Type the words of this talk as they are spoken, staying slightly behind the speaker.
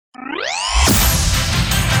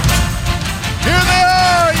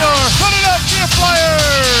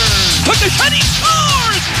and he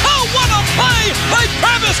scores! Oh, what a play by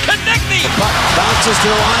Travis Konechny! Puck bounces to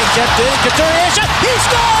the line, kept in, Couturier shot, he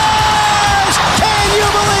scores! Can you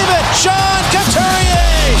believe it? Sean Couturier!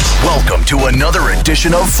 Welcome to another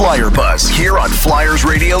edition of Flyer Buzz here on Flyers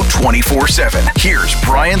Radio 24/7. Here's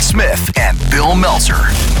Brian Smith and Bill Meltzer.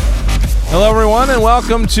 Hello, everyone, and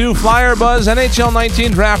welcome to Flyer Buzz NHL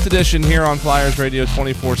 19 Draft Edition here on Flyers Radio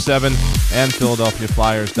 24/7 and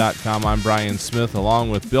PhiladelphiaFlyers.com. I'm Brian Smith, along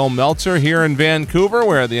with Bill Meltzer here in Vancouver,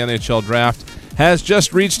 where the NHL Draft has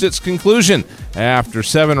just reached its conclusion after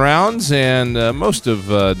 7 rounds and most of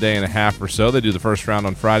a day and a half or so. They do the first round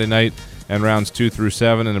on Friday night and rounds 2 through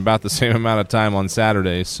 7 in about the same amount of time on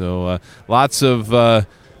Saturday. So lots of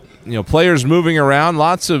players moving around,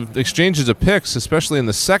 lots of exchanges of picks, especially in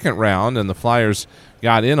the second round, and the Flyers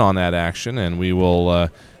got in on that action, and we will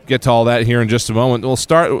get to all that here in just a moment. We'll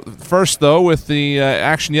start first, though, with the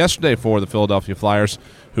action yesterday for the Philadelphia Flyers,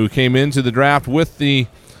 who came into the draft with the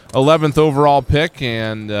 11th overall pick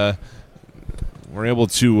and were able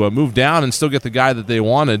to move down and still get the guy that they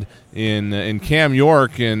wanted in Cam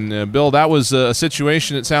York. And, Bill, that was a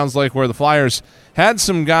situation, it sounds like, where the Flyers had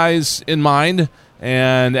some guys in mind,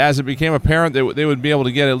 and as it became apparent that they would be able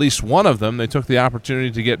to get at least one of them, they took the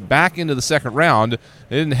opportunity to get back into the second round.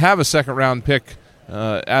 They didn't have a second-round pick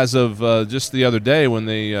as of just the other day when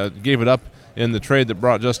they gave it up in the trade that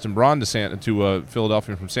brought Justin Braun to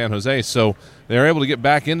Philadelphia from San Jose. So they were able to get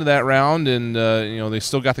back into that round, and they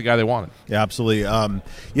still got the guy they wanted. Yeah, absolutely.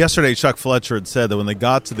 Yesterday, Chuck Fletcher had said that when they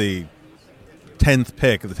got to the 10th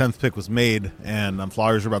pick, the 10th pick was made, and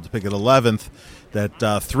Flyers were about to pick at 11th,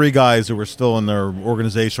 that 3 guys who were still in their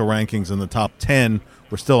organizational rankings in the top 10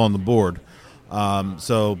 were still on the board.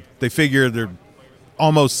 So they figured they're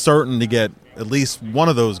almost certain to get at least one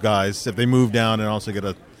of those guys if they move down and also get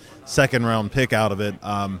a second-round pick out of it.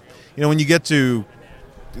 When you get to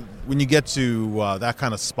that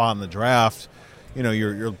kind of spot in the draft,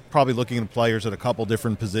 you're probably looking at players at a couple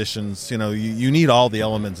different positions. You need all the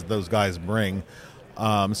elements that those guys bring.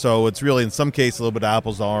 So it's really, in some cases, a little bit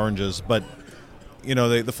apples to oranges. But,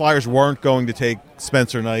 the Flyers weren't going to take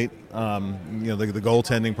Spencer Knight, the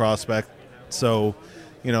goaltending prospect. So,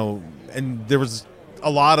 and there was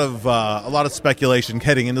a lot of speculation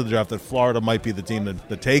heading into the draft that Florida might be the team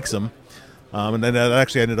that takes him. And then that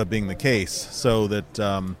actually ended up being the case. So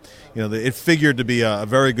that, it figured to be a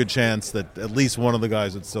very good chance that at least one of the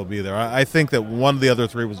guys would still be there. I think that one of the other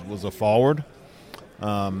 3 was a forward,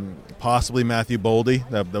 possibly Matthew Boldy.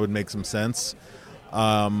 That would make some sense.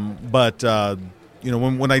 But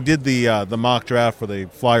when I did the mock draft for the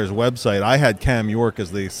Flyers website, I had Cam York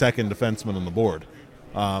as the second defenseman on the board.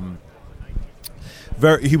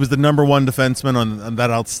 He was the number 1 defenseman on that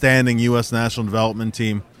outstanding U.S. national development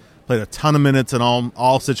team. Played a ton of minutes in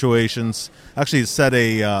all situations. Actually set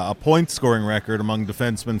a point-scoring record among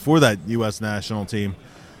defensemen for that U.S. national team.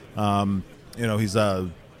 He's a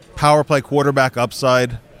power play quarterback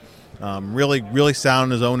upside. Really, really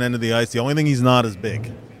sound in his own end of the ice. The only thing he's not is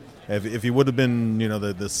big. If he would have been,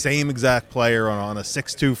 the same exact player on a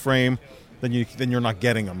 6'2" frame, then you're not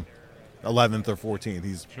getting him 11th or 14th.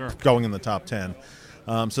 He's going in the top 10.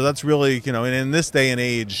 So that's really, and in this day and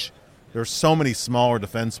age, there's so many smaller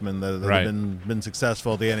defensemen that have been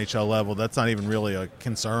successful at the NHL level. That's not even really a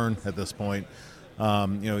concern at this point.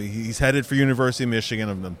 He's headed for University of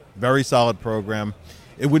Michigan, a very solid program.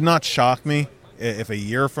 It would not shock me if a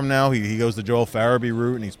year from now he goes the Joel Farabee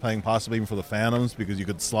route and he's playing possibly even for the Phantoms, because you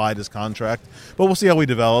could slide his contract. But we'll see how he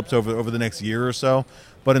develops over the next year or so.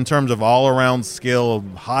 But in terms of all-around skill,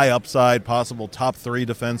 high upside, possible top 3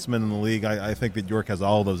 defensemen in the league, I think that York has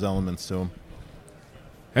all those elements to him.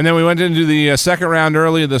 And then we went into the second round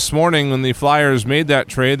early this morning when the Flyers made that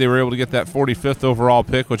trade. They were able to get that 45th overall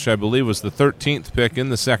pick, which I believe was the 13th pick in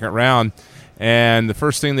the second round. And the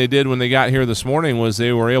first thing they did when they got here this morning was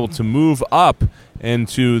they were able to move up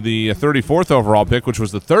into the 34th overall pick, which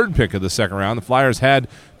was the 3rd pick of the second round. The Flyers had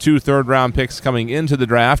 2 third-round picks coming into the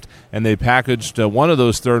draft, and they packaged one of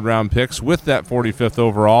those third-round picks with that 45th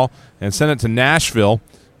overall and sent it to Nashville,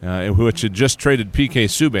 which had just traded P.K.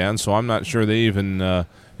 Subban, so I'm not sure they even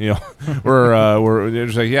they're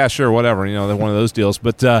just like, yeah, sure, whatever, they're one of those deals.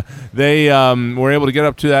 But they were able to get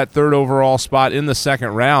up to that 3rd overall spot in the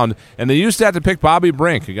second round, and they used that to pick Bobby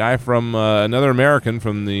Brink, a guy from another American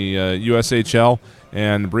from the USHL,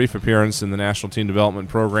 and a brief appearance in the National Team Development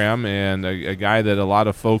Program, and a guy that a lot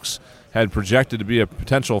of folks had projected to be a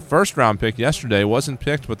potential first-round pick yesterday. Wasn't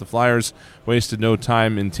picked, but the Flyers wasted no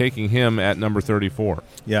time in taking him at number 34.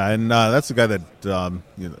 Yeah, and that's the guy that,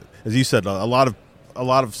 as you said, a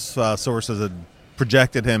lot of sources had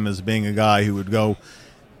projected him as being a guy who would go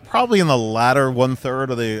probably in the latter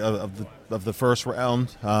 1/3 of the first round.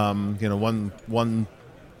 One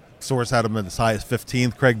source had him as high as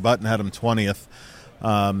 15th. Craig Button had him 20th.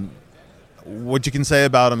 What you can say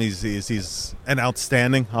about him, he's an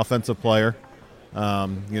outstanding offensive player.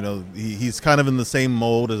 He's kind of in the same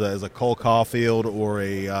mold as a Cole Caulfield or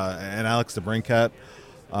an Alex DeBrincat.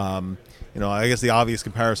 I guess the obvious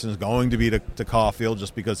comparison is going to be to Caulfield,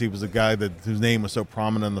 just because he was a guy whose name was so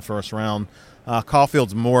prominent in the first round.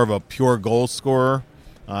 Caulfield's more of a pure goal scorer.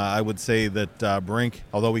 I would say that Brink,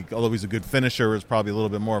 although he's a good finisher, is probably a little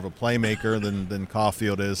bit more of a playmaker than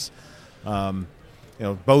Caulfield is.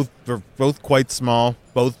 Both quite small,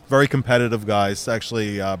 both very competitive guys.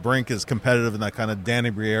 Actually, Brink is competitive in that kind of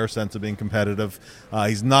Danny Briere sense of being competitive.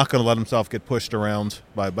 He's not going to let himself get pushed around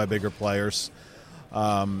by bigger players.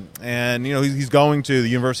 He's going to the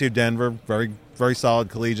University of Denver, very, very solid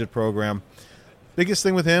collegiate program. Biggest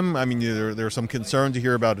thing with him, I mean, there's some concern to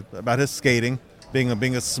hear about his skating,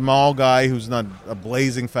 being a small guy who's not a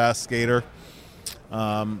blazing fast skater.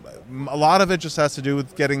 A lot of it just has to do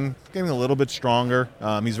with getting a little bit stronger.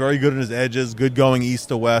 He's very good in his edges, good going east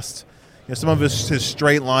to west. Some of his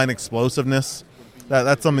straight line explosiveness,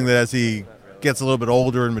 that's something that as he gets a little bit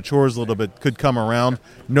older and matures a little bit could come around.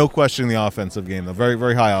 No questioning the offensive game, though. Very,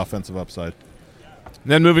 very high offensive upside.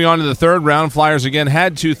 Then moving on to the third round, Flyers again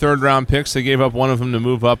had 2 third-round picks. They gave up one of them to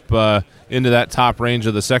move up into that top range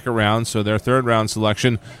of the second round, so their third-round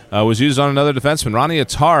selection was used on another defenseman, Ronnie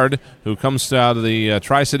Attard, who comes out of the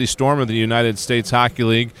Tri-City Storm of the United States Hockey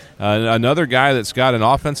League. Another guy that's got an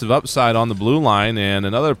offensive upside on the blue line, and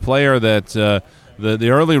another player that the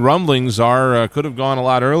early rumblings are could have gone a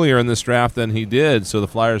lot earlier in this draft than he did, so the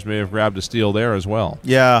Flyers may have grabbed a steal there as well.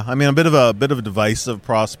 Yeah, I mean, a bit of a divisive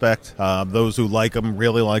prospect. Those who like him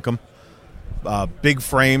really like him. Big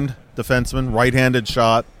framed defenseman, right-handed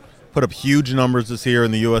shot, put up huge numbers this year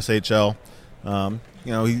in the USHL.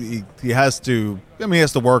 He has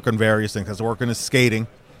to work on various things. Has to work on his skating.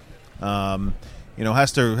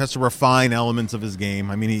 Has to refine elements of his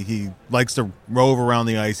game. I mean, he likes to rove around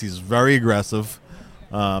the ice. He's very aggressive.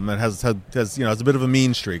 And has a bit of a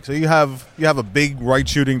mean streak. So you have a big right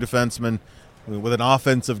shooting defenseman with an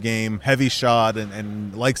offensive game, heavy shot,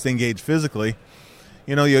 and likes to engage physically.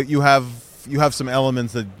 You have some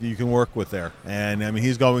elements that you can work with there. And I mean,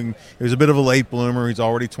 he's a bit of a late bloomer. He's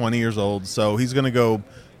already 20 years old, so he's going to go.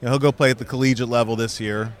 He'll go play at the collegiate level this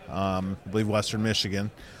year. I believe Western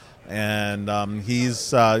Michigan. And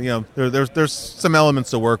he's there's some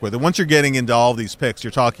elements to work with. And once you're getting into all of these picks,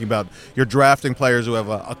 you're talking about you're drafting players who have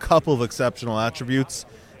a couple of exceptional attributes,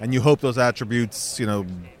 and you hope those attributes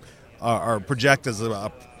are projected as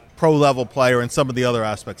a pro level player, and some of the other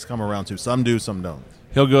aspects come around too. Some do, some don't.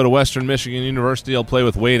 He'll go to Western Michigan University. He'll play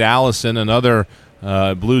with Wade Allison, another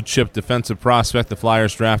blue chip defensive prospect the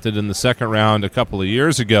Flyers drafted in the second round a couple of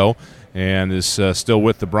years ago, and is still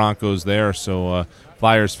with the Broncos there. So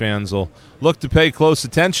Flyers fans will look to pay close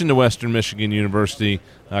attention to Western Michigan University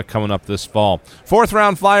coming up this fall. Fourth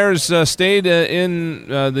round, Flyers stayed in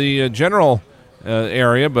the general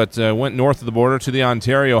area, but went north of the border to the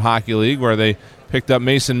Ontario Hockey League, where they picked up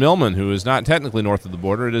Mason Millman, who is not technically north of the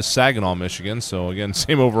border. It is Saginaw, Michigan. So, again,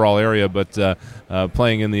 same overall area, but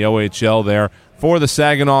playing in the OHL there for the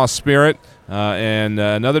Saginaw Spirit. And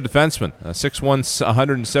another defenseman, 6'1",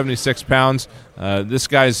 176 pounds. This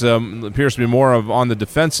guy's appears to be more on the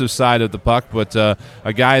defensive side of the puck, but a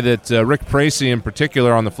guy that Rick Pracey in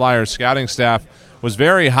particular on the Flyers scouting staff was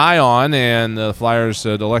very high on, and the Flyers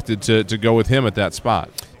elected to go with him at that spot.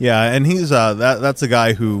 Yeah, and he's that's a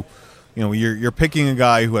guy who, you're picking a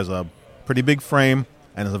guy who has a pretty big frame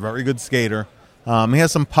and is a very good skater. He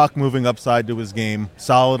has some puck moving upside to his game,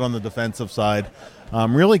 solid on the defensive side.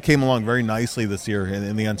 Really came along very nicely this year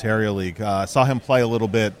in the Ontario League. I saw him play a little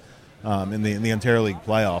bit in the Ontario League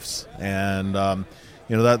playoffs, and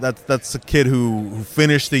that's a kid who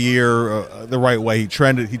finished the year the right way. He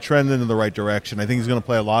trended in the right direction. I think he's going to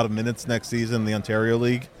play a lot of minutes next season in the Ontario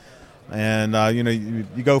League, and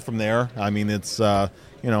you go from there. I mean, it's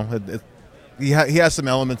he has some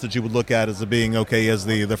elements that you would look at as being okay. He has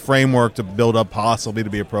the framework to build up possibly to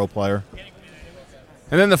be a pro player.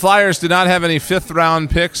 And then the Flyers did not have any fifth-round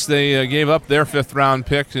picks. They gave up their fifth-round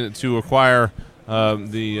pick to acquire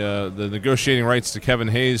the negotiating rights to Kevin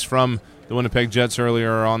Hayes from the Winnipeg Jets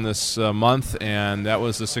earlier on this month, and that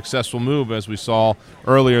was a successful move, as we saw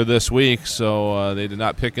earlier this week. So they did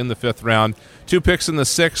not pick in the fifth round. 2 picks in the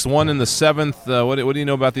sixth, 1 in the seventh. What do you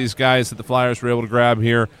know about these guys that the Flyers were able to grab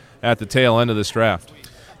here at the tail end of this draft?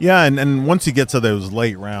 Yeah, and once you get to those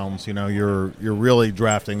late rounds, you're really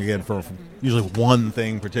drafting again for usually one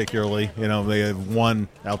thing particularly. They have one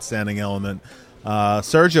outstanding element.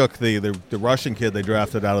 Sergiuk, the Russian kid they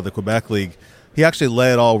drafted out of the Quebec League, he actually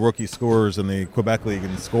led all rookie scorers in the Quebec League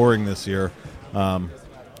in scoring this year.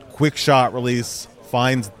 Quick shot release,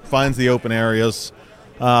 finds the open areas.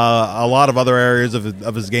 A lot of other areas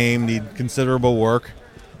of his game need considerable work.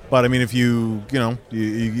 But, I mean, if you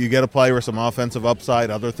get a player with some offensive upside,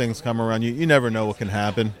 other things come around, you never know what can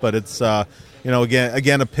happen. But it's,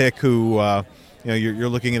 again, a pick who, you're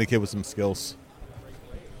looking at a kid with some skills.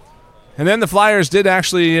 And then the Flyers did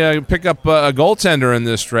actually pick up a goaltender in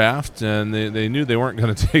this draft, and they knew they weren't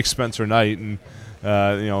going to take Spencer Knight, and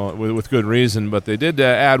with good reason. But they did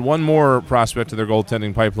add one more prospect to their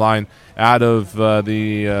goaltending pipeline out of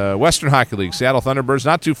the Western Hockey League, Seattle Thunderbirds,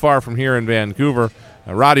 not too far from here in Vancouver.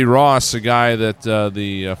 Roddy Ross, a guy that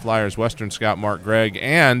the Flyers Western scout Mark Gregg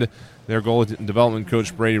and their goal development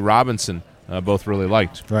coach Brady Robinson both really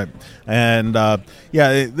liked. Right, and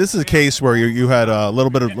this is a case where you had a little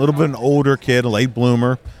bit of an older kid, a late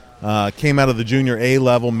bloomer, came out of the junior A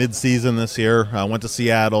level mid-season this year, went to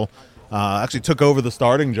Seattle, actually took over the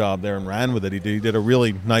starting job there and ran with it. He did a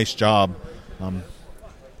really nice job.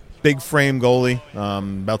 Big frame goalie,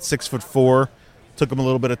 about 6'4". Took him a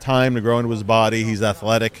little bit of time to grow into his body. He's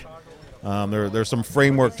athletic. There's some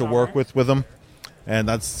framework to work with him, and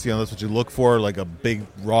that's what you look for, like a big,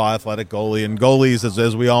 raw, athletic goalie. And goalies,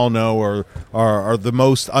 as we all know, are the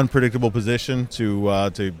most unpredictable position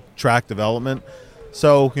to track development.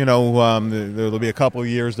 So there'll be a couple of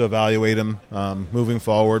years to evaluate him moving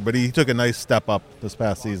forward. But he took a nice step up this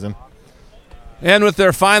past season. And with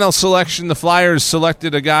their final selection, the Flyers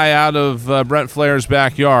selected a guy out of Brent Flair's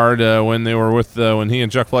backyard when he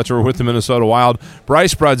and Chuck Fletcher were with the Minnesota Wild.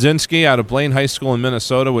 Bryce Brodzinski out of Blaine High School in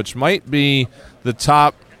Minnesota, which might be the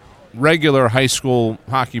top regular high school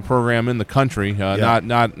hockey program in the country.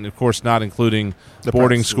 Not of course, not including the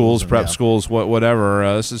boarding schools, prep schools,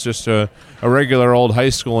 whatever. This is just a regular old high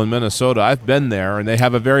school in Minnesota. I've been there, and they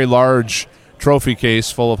have a very large trophy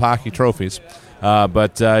case full of hockey trophies.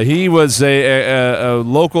 But he was a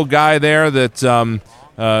local guy there that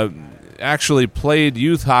actually played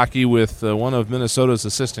youth hockey with one of Minnesota's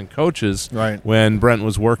assistant coaches when Brent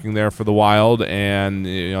was working there for the Wild, and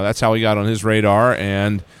that's how he got on his radar.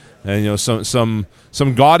 And some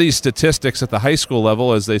gaudy statistics at the high school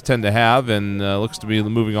level, as they tend to have, and looks to be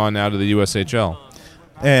moving on now to the USHL.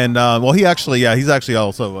 And he's actually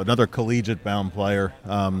also another collegiate-bound player.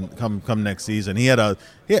 Come next season, he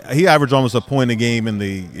averaged almost a point a game in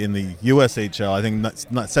the USHL. I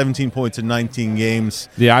think not 17 points in 19 games.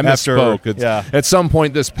 Yeah, I misspoke. At some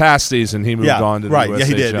point this past season, he moved on to the USHL.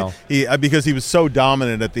 Yeah, he did. Because he was so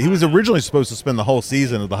dominant he was originally supposed to spend the whole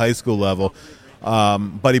season at the high school level.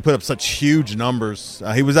 But he put up such huge numbers.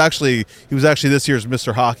 He was actually this year's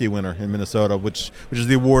Mr. Hockey winner in Minnesota, which is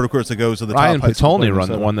the award, of course, that goes to the Ryan top high school players. Ryan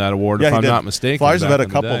Patolny won that award, if I'm not mistaken. Flyers have had a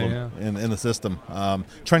couple of them in the system.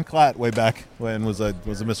 Trent Klatt, way back when, was a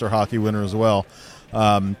Mr. Hockey winner as well.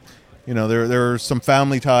 There are some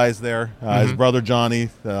family ties there. His brother Johnny.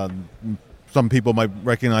 Some people might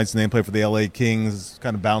recognize the name, played for the LA Kings,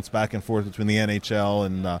 kind of bounced back and forth between the NHL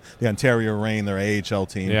and the Ontario Reign, their AHL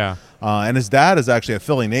team. Yeah. And his dad is actually a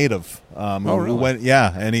Philly native. Really?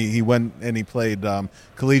 And he went and he played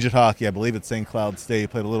collegiate hockey, I believe, at St. Cloud State.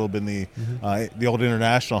 Played a little bit in the old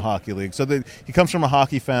International Hockey League. So he comes from a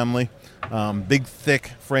hockey family. Big,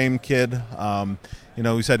 thick frame kid.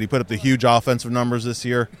 He said he put up the huge offensive numbers this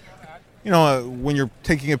year. When you're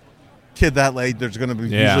taking a kid that late, there's going to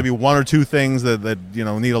usually be one or two things that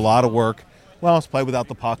need a lot of work. Well, his play without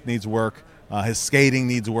the puck needs work. His skating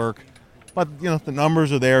needs work. But the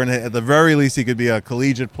numbers are there, and at the very least, he could be a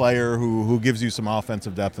collegiate player who gives you some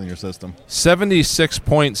offensive depth in your system. 76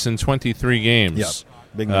 points in 23 games.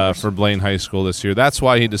 Big numbers. For Blaine High School this year. That's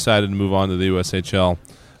why he decided to move on to the USHL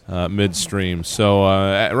midstream. So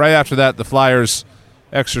right after that, the Flyers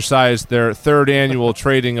exercised their third annual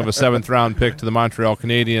trading of a seventh-round pick to the Montreal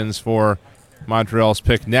Canadiens for Montreal's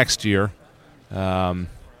pick next year. I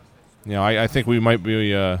think we might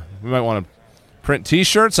want to print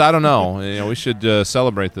T-shirts. I don't know. We should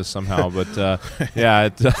celebrate this somehow. But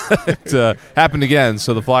it happened again.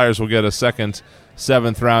 So the Flyers will get a second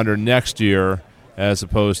seventh-rounder next year, as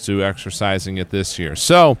opposed to exercising it this year.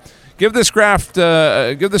 So give this draft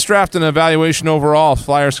an evaluation overall.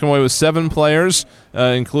 Flyers come away with 7 players,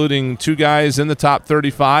 including 2 guys in the top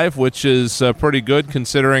 35, which is pretty good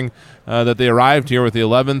considering that they arrived here with the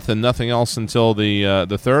 11th and nothing else until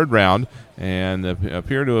the third round, and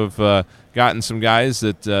appear to have gotten some guys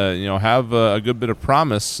that have a good bit of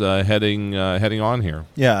promise heading on here.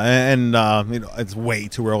 Yeah, and it's way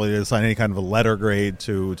too early to assign any kind of a letter grade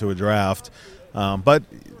to a draft. But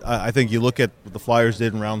I think you look at what the Flyers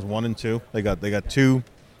did in rounds 1 and 2. They got 2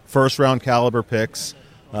 first-round caliber picks.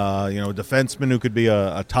 A defenseman who could be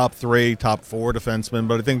a top 3, top 4 defenseman.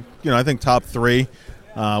 But I think top 3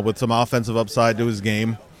 with some offensive upside to his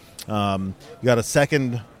game. You got a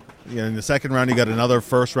second. In the second round, you got another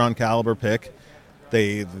first-round caliber pick.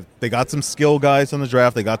 They got some skill guys in the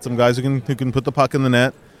draft. They got some guys who can put the puck in the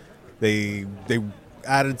net. They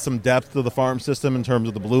added some depth to the farm system in terms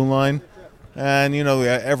of the blue line. And,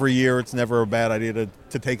 every year it's never a bad idea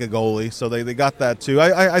to take a goalie. So they got that too.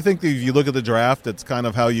 I think if you look at the draft, it's kind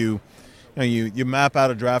of how you map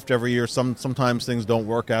out a draft every year. Sometimes things don't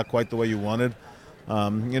work out quite the way you wanted.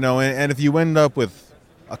 And if you end up with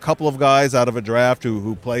a couple of guys out of a draft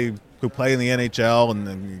who play in the NHL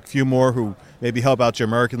and a few more who maybe help out your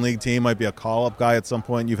American League team, might be a call-up guy at some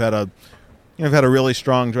point, you've had a really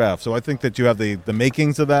strong draft. So I think that you have the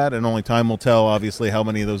makings of that, and only time will tell, obviously, how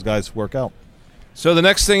many of those guys work out. So the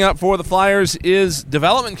next thing up for the Flyers is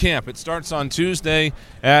development camp. It starts on Tuesday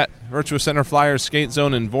at Virtua Center Flyers Skate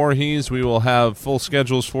Zone in Voorhees. We will have full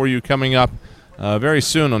schedules for you coming up very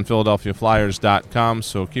soon on PhiladelphiaFlyers.com,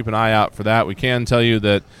 so keep an eye out for that. We can tell you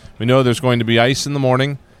that we know there's going to be ice in the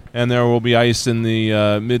morning, and there will be ice in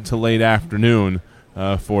the mid to late afternoon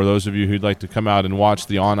for those of you who'd like to come out and watch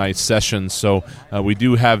the on-ice sessions. So we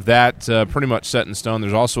do have that pretty much set in stone.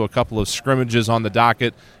 There's also a couple of scrimmages on the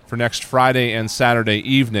docket for next Friday and Saturday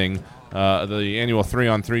evening, the annual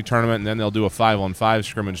 3-on-3 tournament, and then they'll do a 5-on-5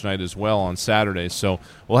 scrimmage night as well on Saturday. So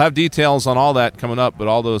we'll have details on all that coming up, but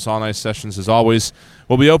all those on-ice sessions, as always,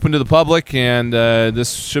 will be open to the public, and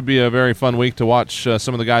this should be a very fun week to watch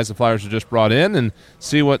some of the guys the Flyers have just brought in and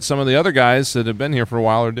see what some of the other guys that have been here for a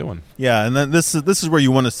while are doing. Yeah, and then this is where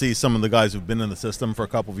you want to see some of the guys who've been in the system for a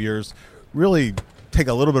couple of years really take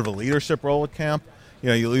a little bit of a leadership role at camp.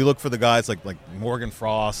 You look for the guys like Morgan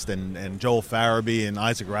Frost and Joel Farabee and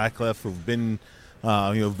Isaac Ratcliffe who've been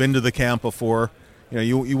to the camp before.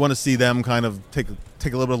 You want to see them kind of take a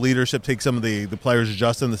little bit of leadership, take some of the players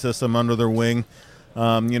adjust in the system under their wing.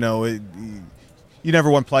 You never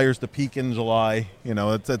want players to peak in July.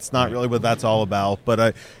 It's not really what that's all about.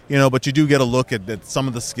 But but you do get a look at some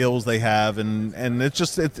of the skills they have, and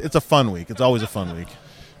it's a fun week. It's always a fun week.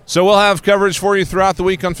 So we'll have coverage for you throughout the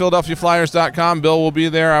week on PhiladelphiaFlyers.com. Bill will be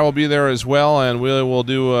there. I will be there as well, and we will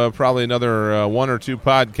do probably another 1 or 2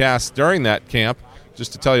 podcasts during that camp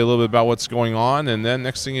just to tell you a little bit about what's going on. And then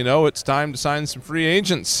next thing you know, it's time to sign some free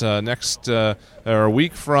agents a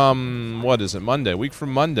week from, what is it, Monday? Week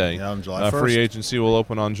from Monday. Yeah, on July 1st. Free agency will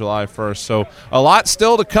open on July 1st. So a lot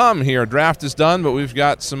still to come here. Draft is done, but we've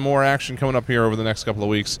got some more action coming up here over the next couple of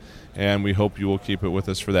weeks, and we hope you will keep it with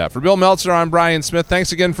us for that. For Bill Meltzer, I'm Brian Smith.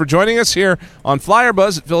 Thanks again for joining us here on Flyer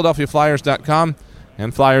Buzz at PhiladelphiaFlyers.com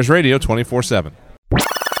and Flyers Radio 24/7.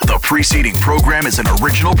 The preceding program is an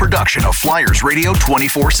original production of Flyers Radio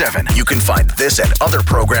 24/7. You can find this and other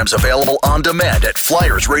programs available on demand at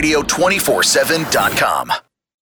FlyersRadio247.com.